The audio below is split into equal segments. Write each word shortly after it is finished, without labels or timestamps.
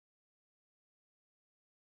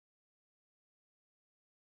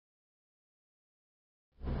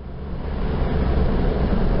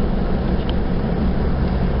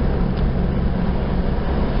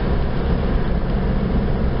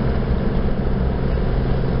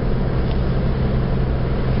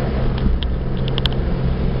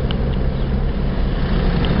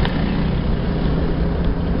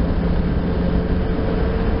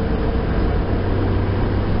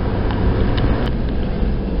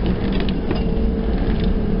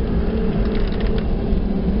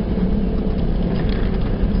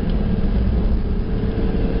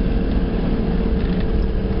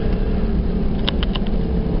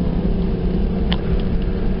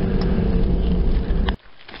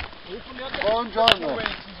buongiorno.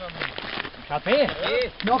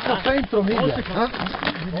 Caffè? No, caffè intermediate.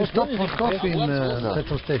 Did you stop for coffee in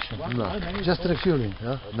petrol station? No. Just refueling,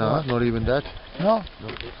 huh? No, not even that. No?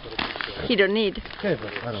 He don't need. Okay,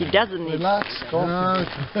 but I don't He know. doesn't need. Relax, coffee.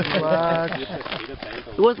 Relax.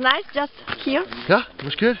 It was nice just here? Yeah, it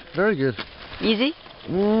was good. Very good. Easy?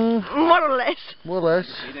 More or less. More or less.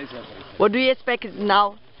 What do you expect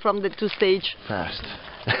now from the two stage? Fast.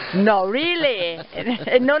 No, really?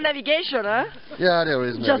 And no navigation, huh? Yeah, there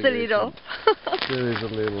is Just a navigation. little. There is a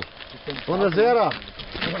little. Buonasera.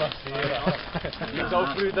 Ik zou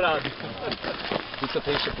früh dran. Dit dat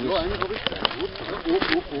heeft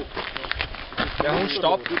Ja, und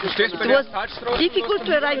stopp. Du stehst bei It der was Salzstraße. difficult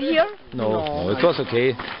to arrive here No, it was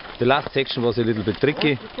okay. The last section was a little bit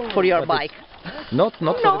tricky. for your bike. Not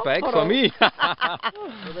for the bike, for me.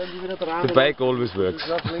 The bike always works.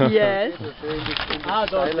 Yes.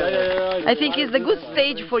 I think it's the good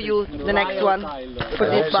stage for you, the next one, for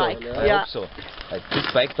this bike. I Yeah. hope so. This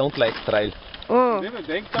bike don't like trail. Oh.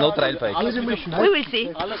 No trail bike. Alles im Mischen, We will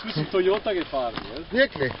see. Alles mit dem Toyota gefahren.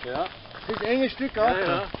 Wirklich? Ja. Das ist enge Stück auch.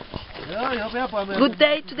 Ja, ich habe ja ein paar Mal. Good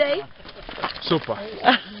day today. Super.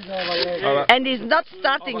 And it's not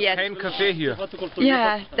starting yet. Kein Kaffee hier.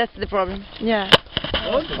 Yeah, that's the problem. Yeah.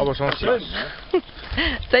 Aber sonst ja.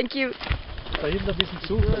 Thank you. Da hinten ein bisschen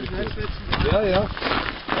zu. Ja, ja.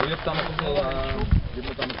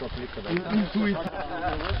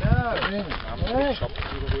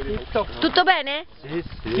 Tutto bene?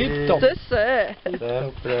 Tip top. Sì, sì.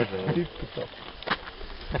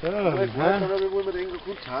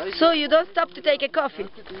 So you don't stop to take a coffee?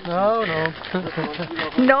 No, no.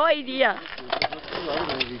 No idea.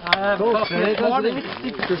 Toch, nee, dat is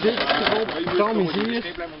richtig. Dat is Tommy, zie je?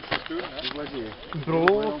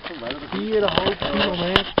 Brood, 4,5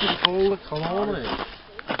 kilometer volle Kanonen.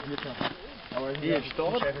 Hier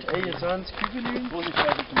staat 21 Kügeln.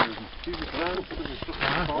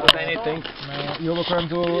 Dat hij niet denkt. Ja, we kunnen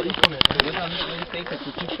zo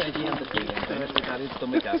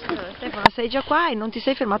Stefano, sei già qua e non ti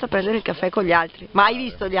sei fermato a prendere il caffè con gli altri. Ma hai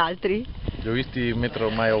visto gli altri? Li ho visti mentre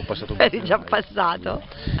ormai ho passato un Eri già passato.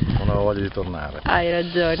 Non avevo voglia di tornare. Hai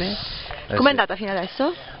ragione. Sì. Com'è andata fino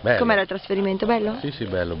adesso? Bello. Com'era il trasferimento? Bello? Sì, sì,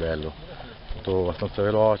 bello, bello. Tutto abbastanza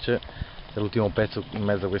veloce. C'è l'ultimo pezzo in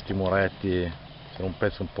mezzo a questi muretti, c'è un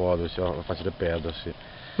pezzo un po' dove sia facile perdersi.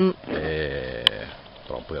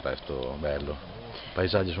 Però poi il resto bello. I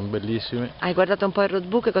paesaggi sono bellissimi. Hai guardato un po' il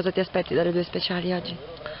roadbook e cosa ti aspetti dalle due speciali oggi?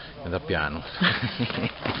 È da piano.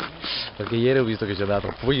 Perché ieri ho visto che c'è da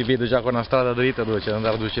troppo. Poi vedo già con una strada dritta dove c'è da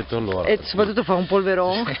andare a 200 all'ora. E soprattutto fa un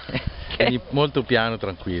polverone. Quindi molto piano,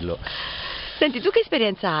 tranquillo. Senti, tu che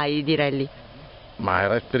esperienza hai di rally? Ma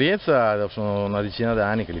l'esperienza sono una decina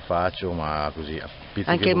d'anni che li faccio, ma così a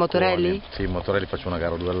pizzichi Anche e i motorelli? bocconi. Sì, i motorelli faccio una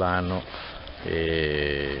gara 2 all'anno,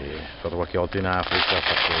 e ho fatto qualche volta in Africa, ho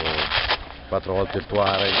fatto 4 volte il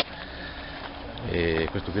Tuareg e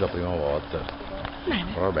questo qui è la prima volta.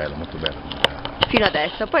 Bene. Però è bello, molto bello. Fino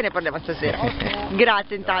adesso, poi ne parliamo stasera.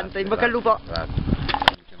 Grazie intanto, in bocca al lupo. Grazie.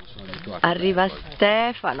 Arriva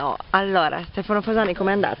Stefano. Allora, Stefano Fasani,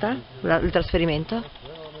 com'è andata il trasferimento?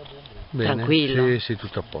 Bene. Tranquillo? Sì, sì,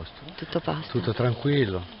 tutto a posto. Tutto a posto? Tutto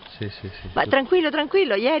tranquillo. Sì, sì, sì. Ma tranquillo,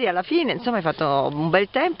 tranquillo, ieri alla fine insomma hai fatto un bel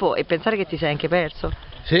tempo e pensare che ti sei anche perso.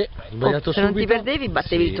 Sì, ho sbagliato se subito. non ti perdevi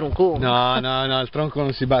battevi il troncone. No, no, no, il tronco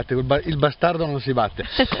non si batte, il bastardo non si batte.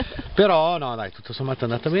 Però no, dai, tutto sommato è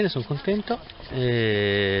andata bene, sono contento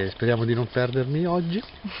e speriamo di non perdermi oggi.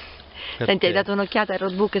 Senti, hai dato un'occhiata al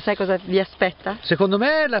roadbook e sai cosa vi aspetta? Secondo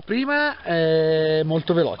me la prima è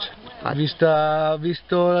molto veloce.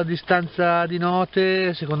 Visto la distanza di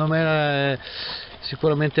note, secondo me è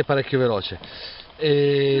sicuramente parecchio veloce.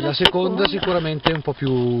 E la seconda sicuramente un po'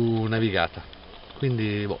 più navigata.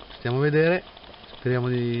 Quindi boh, stiamo a vedere, speriamo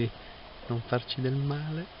di non farci del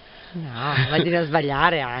male. No, ma di non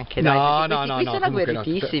sbagliare anche, No, dai, no, questi no, qui no, sono comunque no.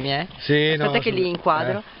 agguerritissimi, eh. Sì, Aspetta no, che li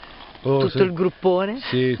inquadro. Oh, Tutto sì. il gruppone.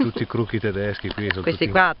 Sì, tutti i crucchi tedeschi qui sono Questi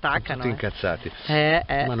tutti, qua attaccano, tutti incazzati.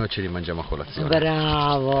 Ma noi ce li mangiamo a colazione.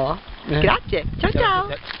 Bravo. Grazie. Ciao ciao.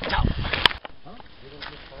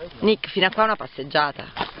 Nick, fino a qua una passeggiata.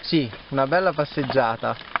 Sì, una bella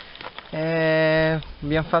passeggiata.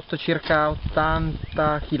 Abbiamo fatto circa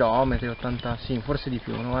 80 km, 80, sì, forse di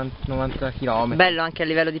più, 90 km. Bello anche a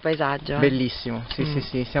livello di paesaggio. Bellissimo, sì, sì,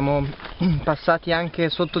 sì. Siamo passati anche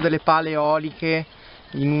sotto delle pale eoliche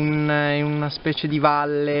in una specie di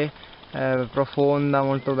valle profonda,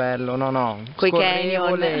 molto bello. No, Coi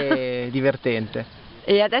scorrevole canyon. e divertente.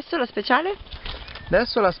 E adesso la speciale?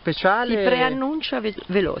 Adesso la speciale Si preannuncia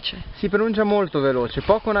veloce. si pronuncia molto veloce,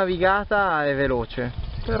 poco navigata e veloce,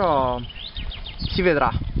 però si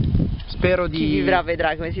vedrà. spero di... Chi vivrà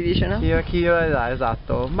vedrà, come si dice, no? Chi vivrà,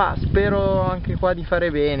 esatto, ma spero anche qua di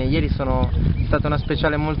fare bene. Ieri è stata una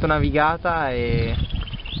speciale molto navigata e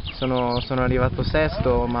sono arrivato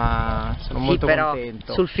sesto, ma sono molto però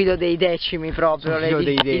contento. Sul filo dei decimi proprio, Sul filo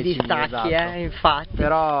dei decimi, i distacchi, esatto. Infatti.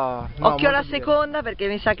 Però, no, occhio alla molto seconda, perché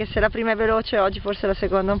mi sa che se la prima è veloce, oggi forse la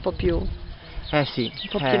seconda è un po' più... sì, un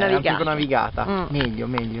po' più navigata. più navigata. Mm. Meglio,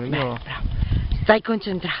 io bravo. Stai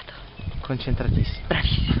concentrato. concentratissimo.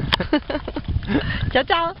 Bravissimo. Ciao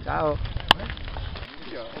ciao. Ciao.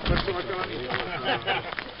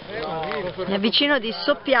 Mi avvicino di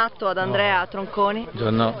soppiatto ad Andrea Tronconi.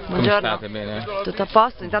 Buongiorno, come Buongiorno. state? Bene? Tutto a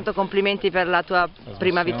posto, intanto complimenti per la tua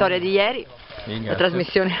prima vittoria di ieri. La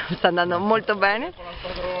trasmissione sta andando molto bene.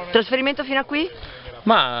 Trasferimento fino a qui?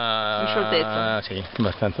 Ma in scioltezza. sì,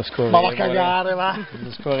 abbastanza scorrevole. Ma va a cagare, va!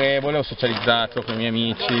 Scorrevole, ho socializzato con i miei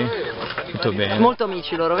amici, tutto bene. Molto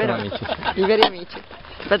amici loro, vero? Sono amici, sì. I veri amici.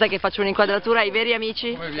 Aspetta che faccio un'inquadratura ai veri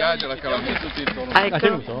amici. Come viaggia la calamita tutti intorno?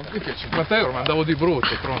 Ecco, Mi piace 50 euro, ma andavo di brutto,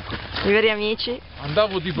 pronto. i veri amici.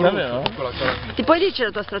 Andavo di brutto Davvero? con quella calamita. Ti puoi dirci la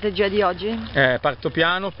tua strategia di oggi? Parto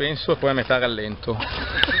piano, penso, e poi a metà rallento.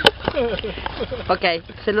 Ok,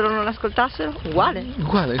 se loro non ascoltassero, uguale.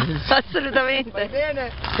 Uguale. Assolutamente. Va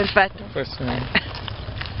bene. Perfetto. Questo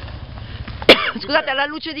Scusate, alla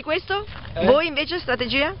luce di questo, voi invece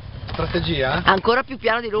strategia? Strategia? Ancora più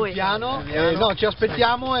piano di lui. Piano? No, ci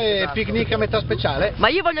aspettiamo e picnic a metà speciale. Ma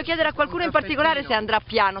io voglio chiedere a qualcuno in particolare se andrà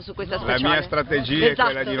piano su questa La speciale. mia strategia è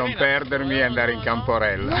quella di non perdermi e andare in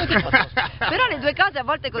Camporella. Però le due cose a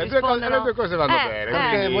volte corrispondono. Le due cose vanno bene,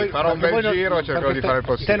 Perché quindi farò un bel giro e cercherò di fare il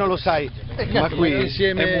possibile. Te non lo sai, ma qui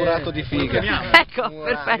insieme è murato di figa. Ecco,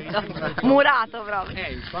 perfetto. Murato proprio.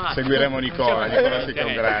 Seguiremo Nicola si che è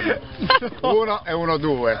un grande. 1 e 1,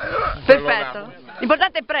 2. Perfetto.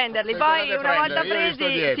 L'importante è prenderli, poi una volta Io li sto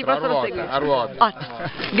presi dietro, si possono a seguire. ruota. Ottimo.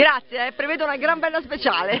 Grazie, prevedo una gran bella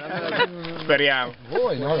speciale. Speriamo.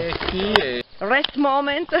 Rest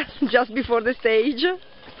moment just before the stage.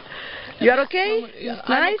 You are okay? I'm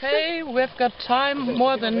Nice? okay, we've got time,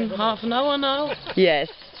 more than half an hour now, Yes.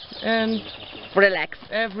 and Relax.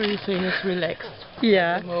 everything is relaxed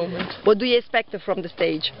Yeah. at the moment. What do you expect from the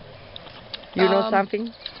stage? You know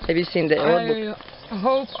something? Have you seen the old book? I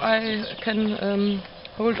hope I can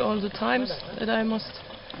hold all the times that I must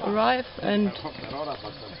arrive, and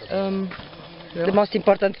The most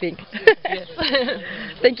important thing. yes.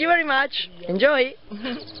 Thank you very much. Enjoy.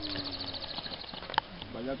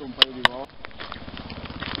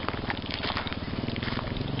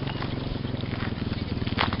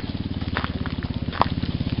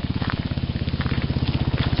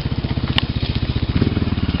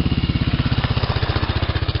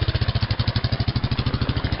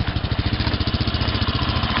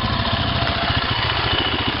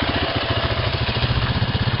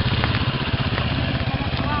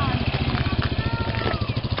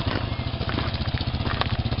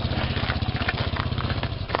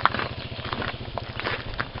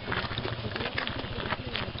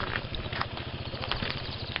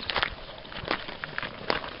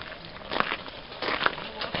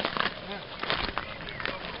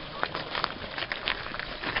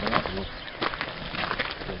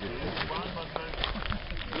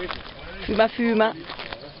 Fuma fuma.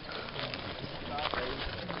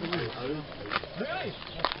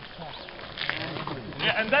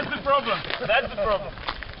 Yeah, and that's the problem. That's the problem.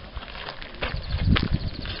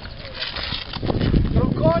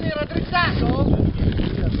 Tronconi era drizzato?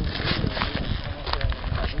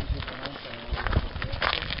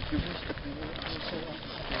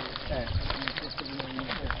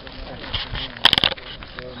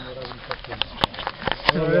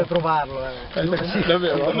 Doveva trovarlo,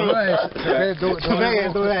 Davvero?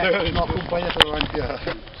 Dov'è? No, accompagnatelo avanti a...